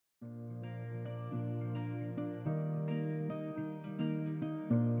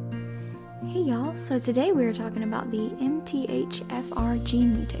Hey y'all, so today we are talking about the MTHFR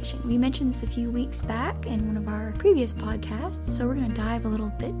gene mutation. We mentioned this a few weeks back in one of our previous podcasts, so we're going to dive a little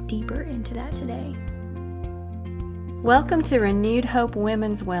bit deeper into that today. Welcome to Renewed Hope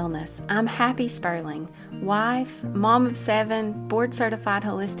Women's Wellness. I'm Happy Sperling, wife, mom of 7, board-certified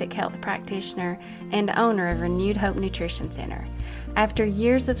holistic health practitioner, and owner of Renewed Hope Nutrition Center. After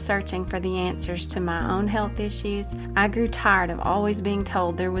years of searching for the answers to my own health issues, I grew tired of always being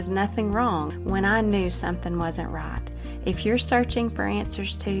told there was nothing wrong when I knew something wasn't right. If you're searching for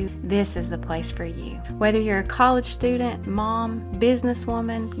answers too, this is the place for you. Whether you're a college student, mom,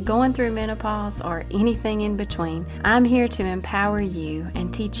 businesswoman, going through menopause, or anything in between, I'm here to empower you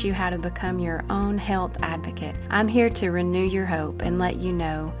and teach you how to become your own health advocate. I'm here to renew your hope and let you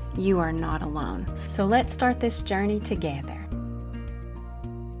know you are not alone. So let's start this journey together.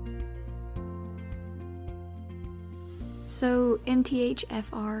 So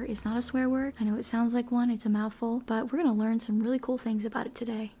MTHFR is not a swear word. I know it sounds like one, it's a mouthful, but we're going to learn some really cool things about it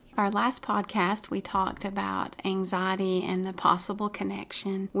today. Our last podcast, we talked about anxiety and the possible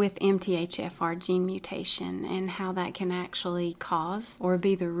connection with MTHFR gene mutation and how that can actually cause or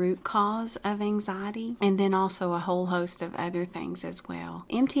be the root cause of anxiety, and then also a whole host of other things as well.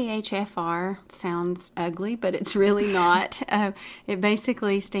 MTHFR sounds ugly, but it's really not. It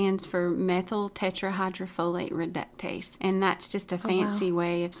basically stands for methyl tetrahydrofolate reductase, and that's just a fancy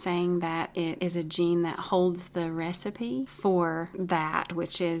way of saying that it is a gene that holds the recipe for that,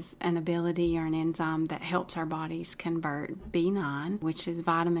 which is an ability or an enzyme that helps our bodies convert B9, which is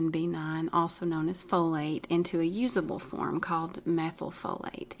vitamin B9, also known as folate, into a usable form called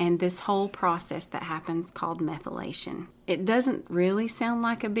methylfolate. And this whole process that happens called methylation. It doesn't really sound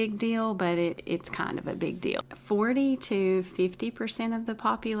like a big deal, but it's kind of a big deal. 40 to 50% of the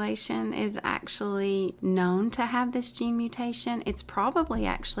population is actually known to have this gene mutation. It's probably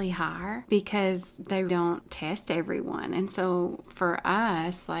actually higher because they don't test everyone. And so for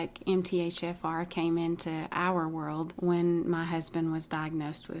us, like MTHFR came into our world when my husband was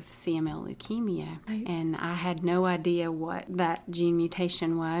diagnosed with CML leukemia. Right. And I had no idea what that gene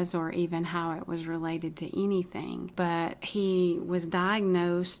mutation was or even how it was related to anything. But he was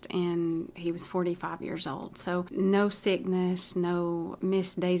diagnosed and he was 45 years old. So no sickness, no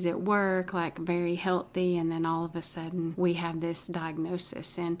missed days at work, like very healthy. And then all of a sudden we have this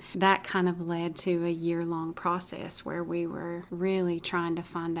diagnosis. And that kind of led to a year-long process where we were really trying to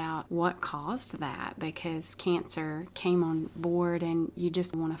find out what caused that, because cancer came on board and you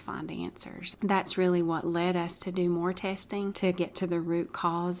just want to find answers. That's really what led us to do more testing to get to the root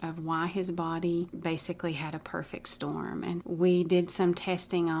cause of why his body basically had a perfect storm. And we did some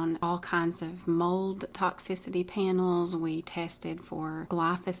testing on all kinds of mold toxicity panels. We tested for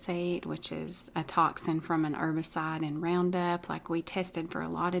glyphosate, which is a toxin from an herbicide in Roundup. Like, we tested for a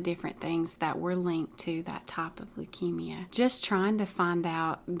lot of different things that were linked to that type of leukemia. Just trying to find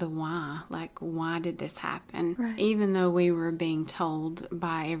out the why. Like, why did this happen? Right. Even though we were being told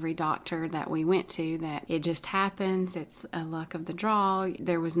by every doctor that we went to that it just happens, it's a luck of the draw,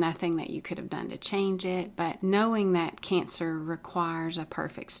 there was nothing that you could have done to change it. But knowing that cancer requires a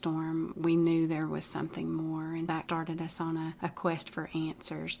perfect storm, we knew there was something more, and that started us on a quest for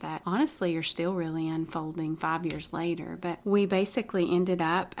answers that honestly are still really unfolding 5 years later. But we basically ended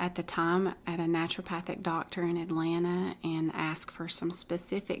up at the time at a naturopathic doctor in Atlanta and asked for some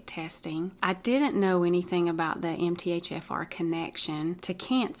specific testing. I didn't know anything about the MTHFR connection to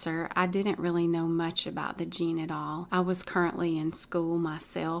cancer. I didn't really know much about the gene at all. I was currently in school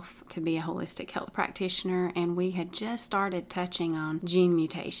myself to be a holistic health practitioner, and we had just started touching on gene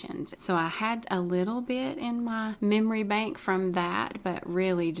mutations. So I had a little bit in my memory bank from that, but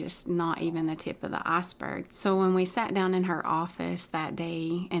really just not even the tip of the iceberg. So when we sat down in her office that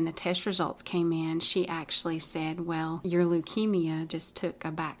day and the test results came in, she actually said, well, your leukemia just took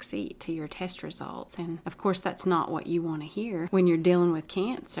a backseat to your test results. And of course, that's not what you want to hear when you're dealing with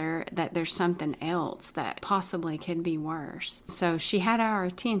cancer, that there's something else that possibly could be worse. So she had our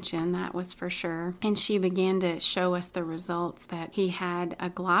attention, that was for sure. And she began to show us the results that he had a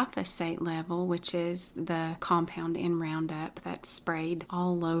glyphosate level, which is the compound in Roundup that's sprayed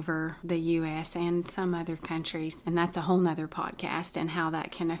all over the U.S. and some other countries. And that's a whole nother podcast, and how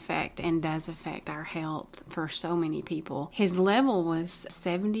that can affect and does affect our health for so many people. His level was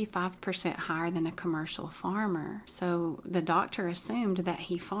 75% higher than a commercial farmer. So the doctor assumed that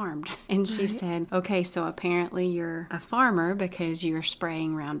he farmed. And she said, okay, so apparently you're a farmer because you're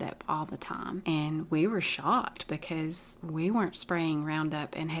spraying Roundup all the time. And we were shocked because because we weren't spraying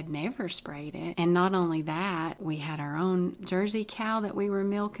Roundup and had never sprayed it. And not only that, we had our own Jersey cow that we were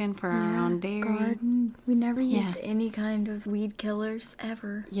milking for our own dairy. Garden. We never used any kind of weed killers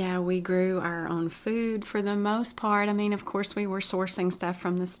ever. Yeah, we grew our own food for the most part. I mean, of course, we were sourcing stuff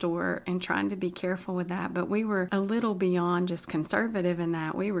from the store and trying to be careful with that, but we were a little beyond just conservative in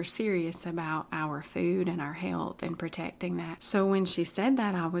that. We were serious about our food and our health and protecting that. So when she said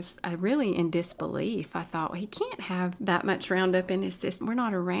that, I was really in disbelief. I thought, he can't have that much Roundup in his system. We're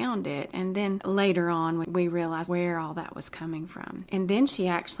not around it. And then later on, we realized where all that was coming from. And then she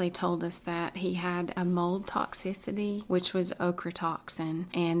actually told us that he had a mold toxicity, which was ochratoxin,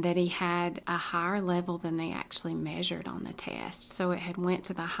 and that he had a higher level than they actually measured on the test. So it had went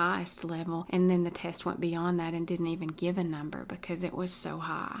to the highest level, and then the test went beyond that and didn't even give a number because it was so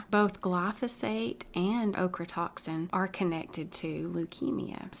high. Both glyphosate and ochratoxin are connected to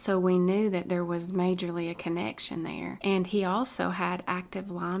leukemia. So we knew that there was majorly a connection there. And he also had active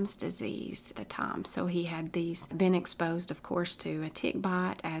Lyme's disease at the time. So he had been exposed, of course, to a tick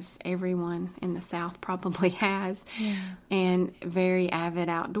bite, as everyone in the South probably has, and very avid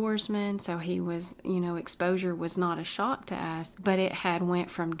outdoorsman. So he was, exposure was not a shock to us, but it had went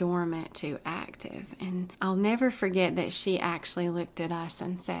from dormant to active. And I'll never forget that she actually looked at us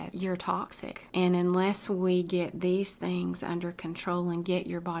and said, "You're toxic. And unless we get these things under control and get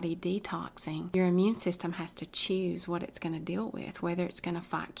your body detoxing, your immune system has to choose what it's going to deal with, whether it's going to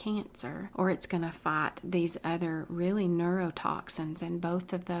fight cancer or it's going to fight these other really neurotoxins." And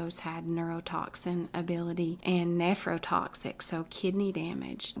both of those had neurotoxin ability and nephrotoxic, so kidney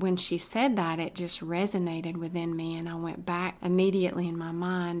damage. When she said that, it just resonated within me, and I went back immediately in my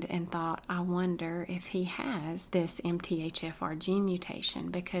mind and thought, I wonder if he has this MTHFR gene mutation,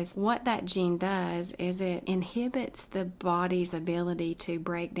 because what that gene does is it inhibits the body's ability to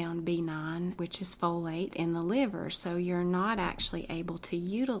break down B9, which is folate, in the liver, so you're not actually able to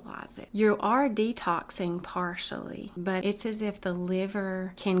utilize it. You are detoxing partially, but it's as if the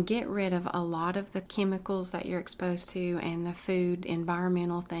liver can get rid of a lot of the chemicals that you're exposed to and the food,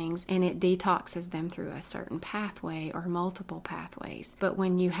 environmental things, and it detoxes them through a certain pathway or multiple pathways. But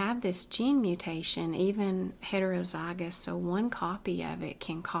when you have this gene mutation, even heterozygous, so one copy of it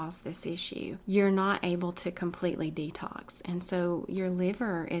can cause this issue, you're not able to completely detox. And so your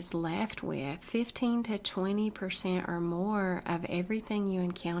liver is left with 15 to 20% or more of everything you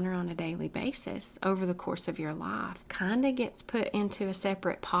encounter on a daily basis over the course of your life. Kind of gets put into a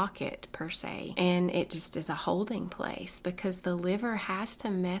separate pocket per se, and it just is a holding place because the liver has to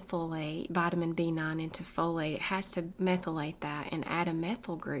methylate vitamin B9 into folate. It has to methylate that and add a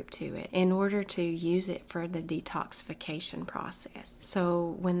methyl group to it in order to use it for the detoxification process.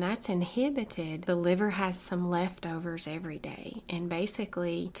 So when that's inhibited, the liver has some leftovers every day, and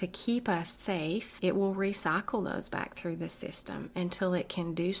basically to keep us safe, it will recycle those back through the system until it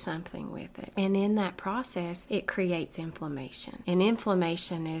can do something with it. And in that process, it creates inflammation. And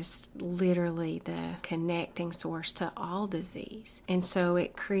inflammation is literally the connecting source to all disease. And so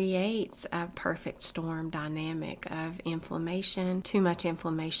it creates a perfect storm dynamic of inflammation, too much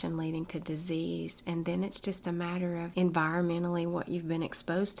inflammation leading to disease, and then it's just a matter of environmentally what you've been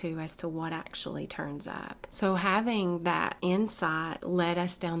exposed to as to what actually turns up. So having that insight led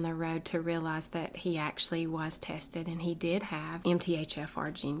us down the road to realize that he actually was tested and he did have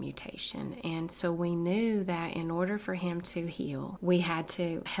MTHFR gene mutation. And so we knew that in order for him to heal, we had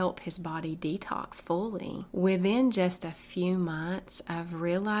to help his body detox fully. Within just a few months of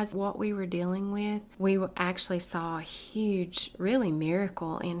realizing what we were dealing with, we actually saw a huge, really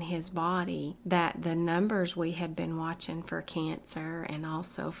miracle in his body, that the numbers we had been watching for cancer and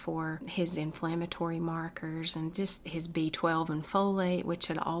also for his inflammatory markers and just his B12 and folate, which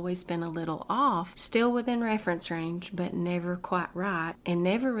had always been a little off, still within reference range, but never quite right, and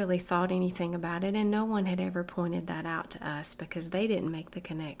never really thought anything about it, and no one had ever pointed that out to us because they didn't make the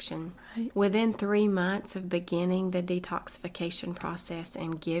connection. Right. Within 3 months of beginning the detoxification process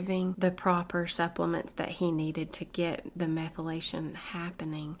and giving the proper supplements that he needed to get the methylation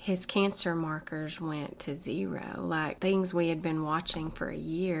happening, his cancer markers went to zero. Like things we had been watching for a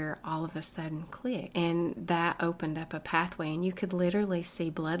year all of a sudden clicked, and that opened up a pathway, and you could literally see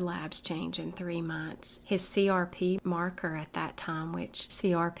blood labs change in 3 months. His CRP marker at that time, which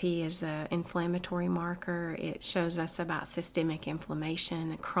CRP is an inflammatory marker, it shows us about systemic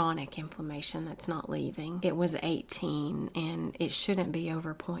inflammation, chronic inflammation that's not leaving. It was 18, and it shouldn't be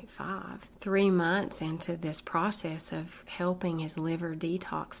over 0.5. 3 months into this process of helping his liver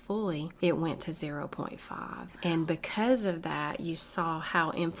detox fully, it went to 0.5. And because of that, you saw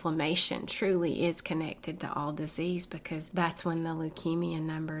how inflammation truly is connected to all disease, because that's when the leukemia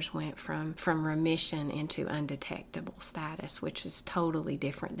numbers went from remission remission into undetectable status, which is totally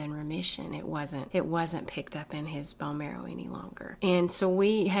different than remission. It wasn't picked up in his bone marrow any longer. And so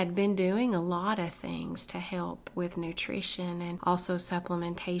we had been doing a lot of things to help with nutrition and also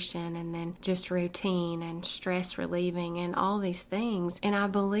supplementation, and then just routine and stress relieving and all these things. And I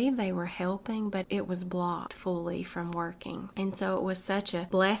believe they were helping, but it was blocked fully from working. And so it was such a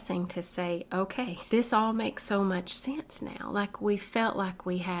blessing to say, okay, this all makes so much sense now. Like, we felt like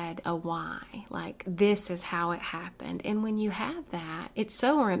we had a why, like this is how it happened. And when you have that, it's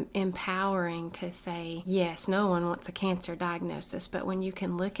so empowering to say, yes, no one wants a cancer diagnosis, but when you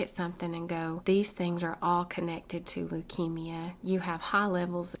can look at something and go, these things are all connected to leukemia. You have high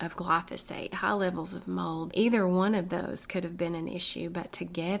levels of glyphosate, high levels of mold. Either one of those could have been an issue, but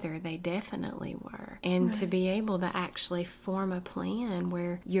together they definitely were. And to be able to actually form a plan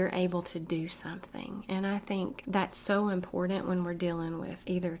where you're able to do something. And I think that's so important when we're dealing with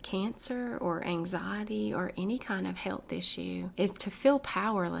either cancer or anxiety or any kind of health issue. Is to feel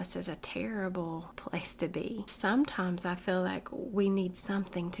powerless is a terrible place to be. Sometimes I feel like we need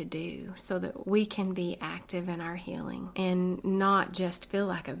something to do so that we can be active in our healing and not just feel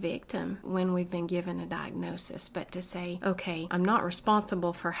like a victim when we've been given a diagnosis, but to say, okay, I'm not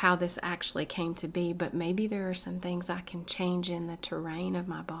responsible for how this actually came to be, but maybe there are some things I can change in the terrain of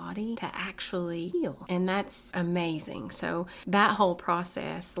my body to actually heal. And that's amazing. So that whole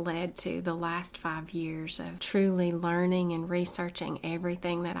process led to the last 5 years of truly learning and researching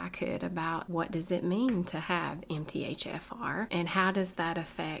everything that I could about what does it mean to have MTHFR and how does that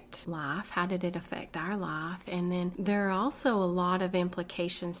affect life? How did it affect our life? And then there are also a lot of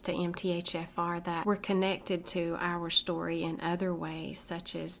implications to MTHFR that were connected to our story in other ways,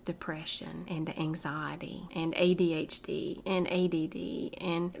 such as depression and anxiety and ADHD and ADD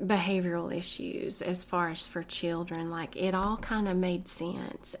and behavioral issues as far as for children. Like, it all kind of made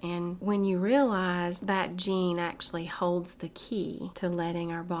sense. And when you realize that gene actually holds the key to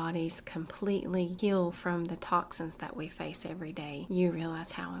letting our bodies completely heal from the toxins that we face every day, you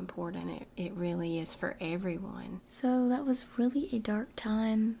realize how important it really is for everyone. So that was really a dark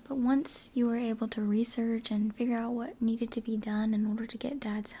time, but once you were able to research and figure out what needed to be done in order to get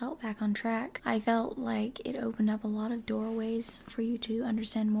Dad's health back on track, I felt like it opened up a lot of doorways for you to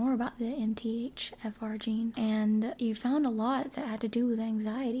understand more about the MTHFR gene, and you found a lot that had to do with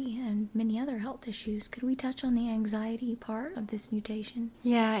anxiety and many other health issues. Could we touch on the anxiety part of this mutation?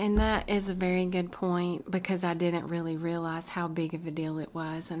 Yeah, and that is a very good point, because I didn't really realize how big of a deal it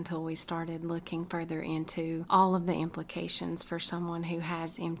was until we started looking further into all of the implications for someone who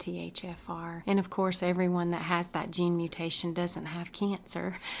has MTHFR. And of course, everyone that has that gene mutation doesn't have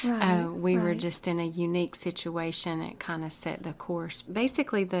cancer. We were just in a unique situation. It kind of set the course.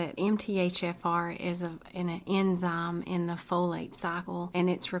 Basically, the MTHFR is an enzyme in the folate cycle, and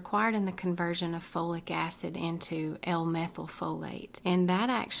it's required in the conversion of folic acid into L-methylfolate. And that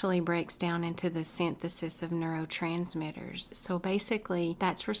actually breaks down into the synthesis of neurotransmitters. So basically,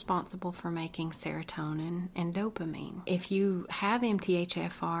 that's responsible for making serotonin and dopamine. If you have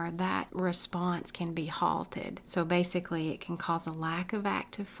MTHFR, that response can be halted. So basically, it can cause a lack of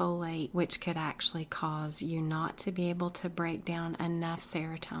active folate, which could actually cause you not to be able to break down enough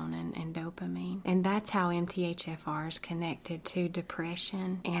serotonin and dopamine. And that's how MTHFR is connected to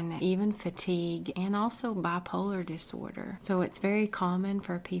depression and even fatigue and also bipolar disorder. So it's very common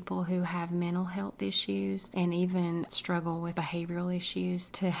for people who have mental health issues and even struggle with behavioral issues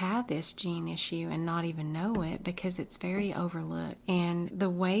to have this gene issue and not even know it, because it's very overlooked. And the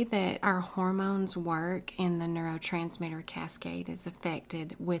way that our hormones work in the neurotransmitter cascade is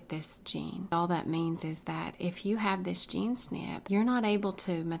affected with this gene. All that means is that if you have this gene SNP, you're not able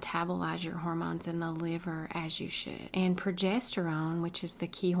to metabolize your hormones in the liver as you should. And progesterone, which is the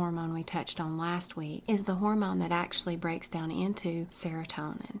key hormone we touched on last week, is the hormone that actually breaks down into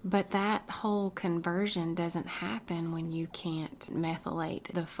serotonin. But that whole conversion doesn't happen when you can't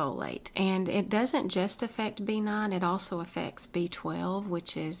methylate the folate. And it doesn't just affect B9, it also affects B12,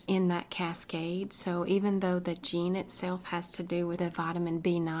 which is in that cascade. So even though the gene itself has to do with the vitamin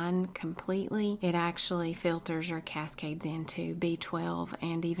B9 completely, it actually filters or cascades into B12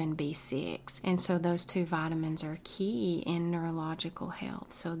 and even B6. And so those two vitamins are key in neurological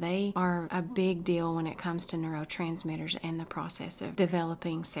health. So they are a big deal when it comes to neurotransmitters and the process of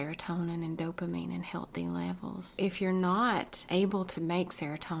developing serotonin and dopamine in healthy levels. If you're not able to make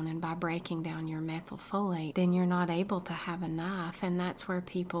serotonin by breaking down your methylfolate, then you're not able to have enough, and that's where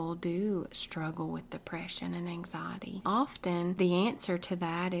people do struggle with depression and anxiety. Often the answer to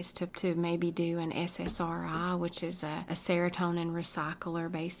that is to maybe do an SSRI, which is a serotonin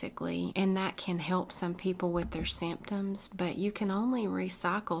recycler basically, and that can help some people with their symptoms, but you can only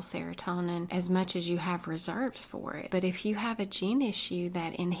recycle serotonin serotonin as much as you have reserves for it. But if you have a gene issue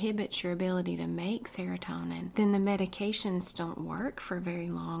that inhibits your ability to make serotonin, then the medications don't work for very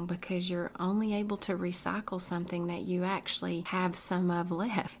long because you're only able to recycle something that you actually have some of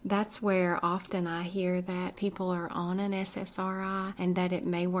left. That's where often I hear that people are on an SSRI and that it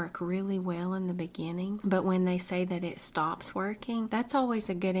may work really well in the beginning, but when they say that it stops working, that's always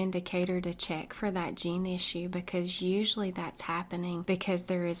a good indicator to check for that gene issue, because usually that's happening because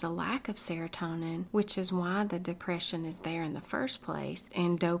there is a lack of serotonin, which is why the depression is there in the first place,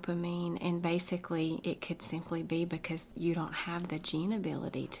 and dopamine, and basically it could simply be because you don't have the gene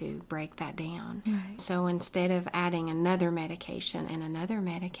ability to break that down. Right. So instead of adding another medication and another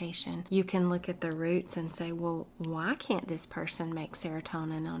medication, you can look at the roots and say, well, why can't this person make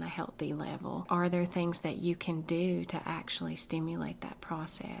serotonin on a healthy level? Are there things that you can do to actually stimulate that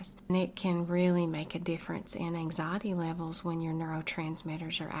process? And it can really make a difference in anxiety levels when your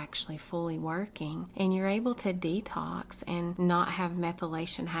neurotransmitters are actually fully working and you're able to detox and not have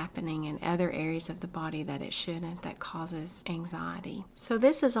methylation happening in other areas of the body that it shouldn't, that causes anxiety. So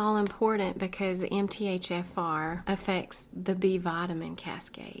this is all important because MTHFR affects the B vitamin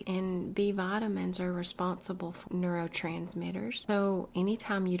cascade, and B vitamins are responsible for neurotransmitters. So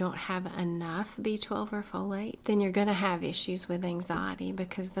anytime you don't have enough B12 or folate, then you're going to have issues with anxiety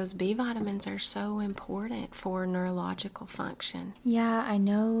because those B vitamins are so important for neurological function. Yeah, I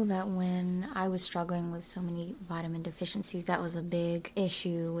know that when I was struggling with so many vitamin deficiencies, that was a big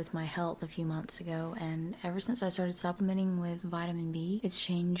issue with my health a few months ago, and ever since I started supplementing with vitamin B, it's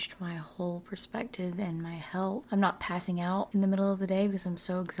changed my whole perspective and my health. I'm not passing out in the middle of the day because I'm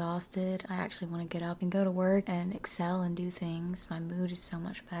so exhausted. I actually want to get up and go to work and excel and do things. My mood is so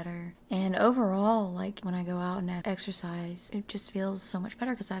much better. And overall, like when I go out and exercise, it just feels so much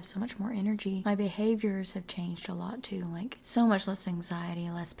better because I have so much more energy. My behaviors have changed a lot too, like so much less anxiety,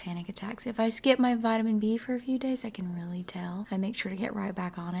 less panic attacks. If I skip my vitamin B for a few days, I can really tell. I make sure to get right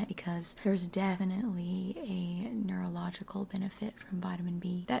back on it because there's definitely a neurological benefit from vitamin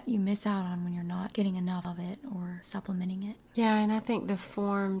B that you miss out on when you're not getting enough of it or supplementing it. Yeah, and I think the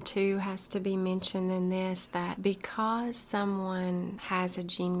form too has to be mentioned in this, that because someone has a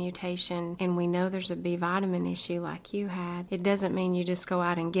gene mutation and we know there's a B vitamin issue like you had, it doesn't mean you just go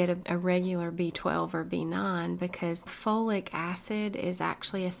out and get a regular B12 or B9, because folic acid is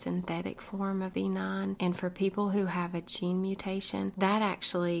actually a synthetic form of E9, and for people who have a gene mutation, that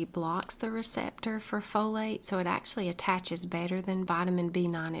actually blocks the receptor for folate, so it actually attaches better than vitamin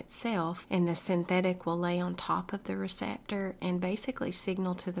B9 itself, and the synthetic will lay on top of the receptor and basically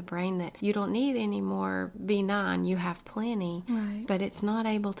signal to the brain that you don't need any more B9, you have plenty, Right. but it's not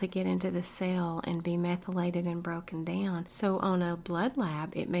able to get into the cell and be methylated and broken down. So on a blood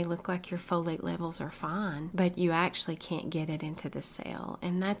lab, it may look like your folate levels are fine, but you actually can't get it into the cell,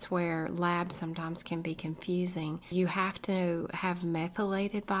 and that's where labs sometimes can be confusing. You have to have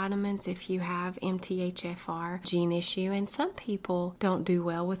methylated vitamins if you have MTHFR gene issue, and some people don't do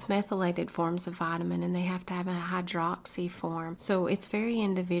well with methylated forms of vitamin and they have to have a hydroxy form. So it's very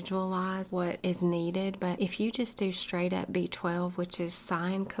individualized what is needed, but if you just do straight up B12, which is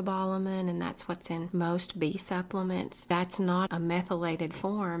cyanocobalamin, and that's what's in most B supplements, that's not a methylated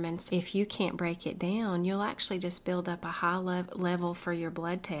form, and so if you can't break it down, you'll actually just build up a high level for your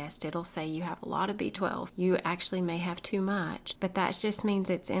blood test. It'll say you have a lot of B12. You actually may have too much, but that just means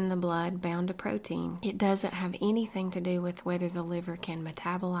it's in the blood bound to protein. It doesn't have anything to do with whether the liver can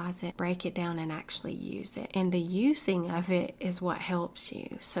metabolize it, break it down, and actually use it. And the using of it is what helps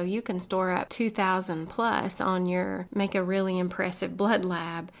you. So you can store up 2,000 plus on make a really impressive blood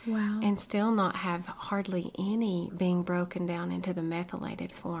lab. Wow. And still not have hardly any being broken down into the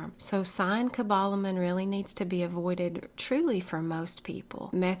methylated form. So cyanocobalamin really needs to be avoided truly for most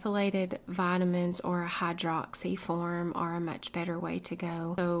people. Methylated vitamins or a hydroxy form are a much better way to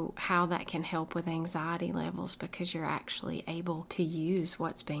go. So how that can help with anxiety levels, because you're actually able to use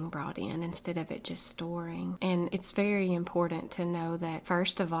what's being brought in instead of it just storing. And it's very important to know that,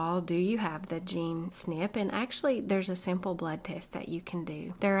 first of all, do you have the gene SNP? And actually there's a simple blood test that you can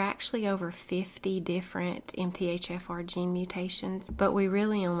do. There are actually over 50 different MTHFR gene mutations, but we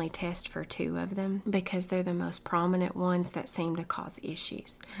really only test for 2 of them because they're the most prominent ones that seem to cause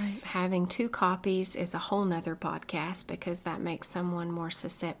issues. Right. Having 2 copies is a whole nother podcast because that makes someone more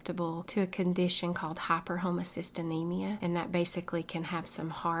susceptible to a condition called hyperhomocystinemia, and that basically can have some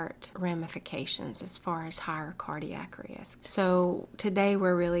heart ramifications as far as higher cardiac risk. So today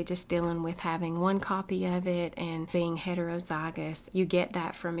we're really just dealing with having 1 copy of it and being heterozygous. You get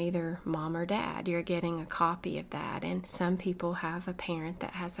that from either mom or dad. You're getting a copy of that, and some people have a parent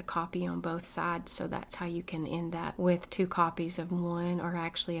that has a copy on both sides, so that's how you can end up with 2 copies of one one or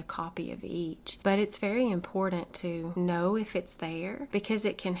actually a copy of each. But it's very important to know if it's there, because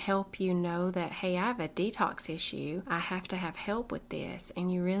it can help you know that, hey, I have a detox issue. I have to have help with this,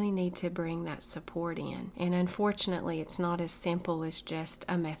 and you really need to bring that support in. And unfortunately, it's not as simple as just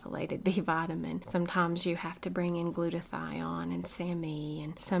a methylated B vitamin. Sometimes you have to bring in glutathione and SAMe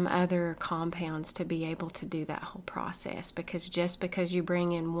and some other compounds to be able to do that whole process, because just because you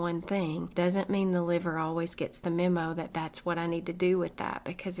bring in one thing doesn't mean the liver always gets the memo that that's what I need to do with that,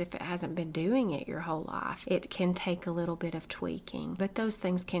 because if it hasn't been doing it your whole life, it can take a little bit of tweaking. But those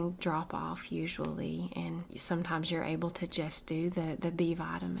things can drop off usually, and sometimes you're able to just do the B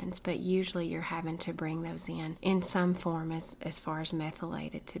vitamins, but usually you're having to bring those in some form as far as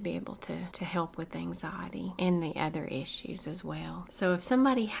methylated to be able to help with anxiety and the other issues as well. So if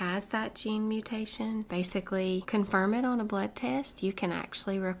somebody has that gene mutation, basically confirm it on a blood test. You can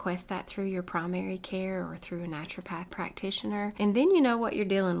actually request that through your primary care or through a naturopath practitioner, and then you know what you're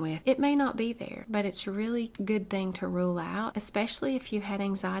dealing with. It may not be there, but it's a really good thing to rule out, especially if you had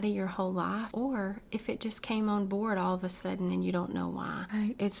anxiety your whole life, or if it just came on board all of a sudden and you don't know why.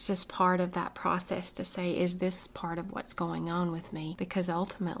 Right. It's just part of that process to say, is this part of what's going on with me? Because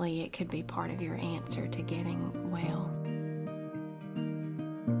ultimately it could be part of your answer to getting well.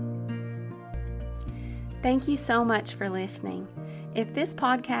 Thank you so much for listening. If this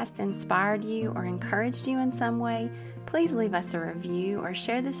podcast inspired you or encouraged you in some way, please leave us a review or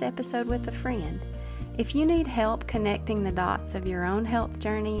share this episode with a friend. If you need help connecting the dots of your own health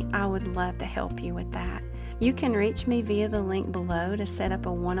journey, I would love to help you with that. You can reach me via the link below to set up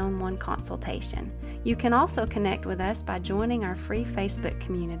a one-on-one consultation. You can also connect with us by joining our free Facebook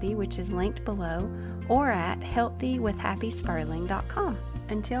community, which is linked below, or at healthywithhappysperling.com.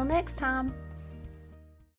 Until next time.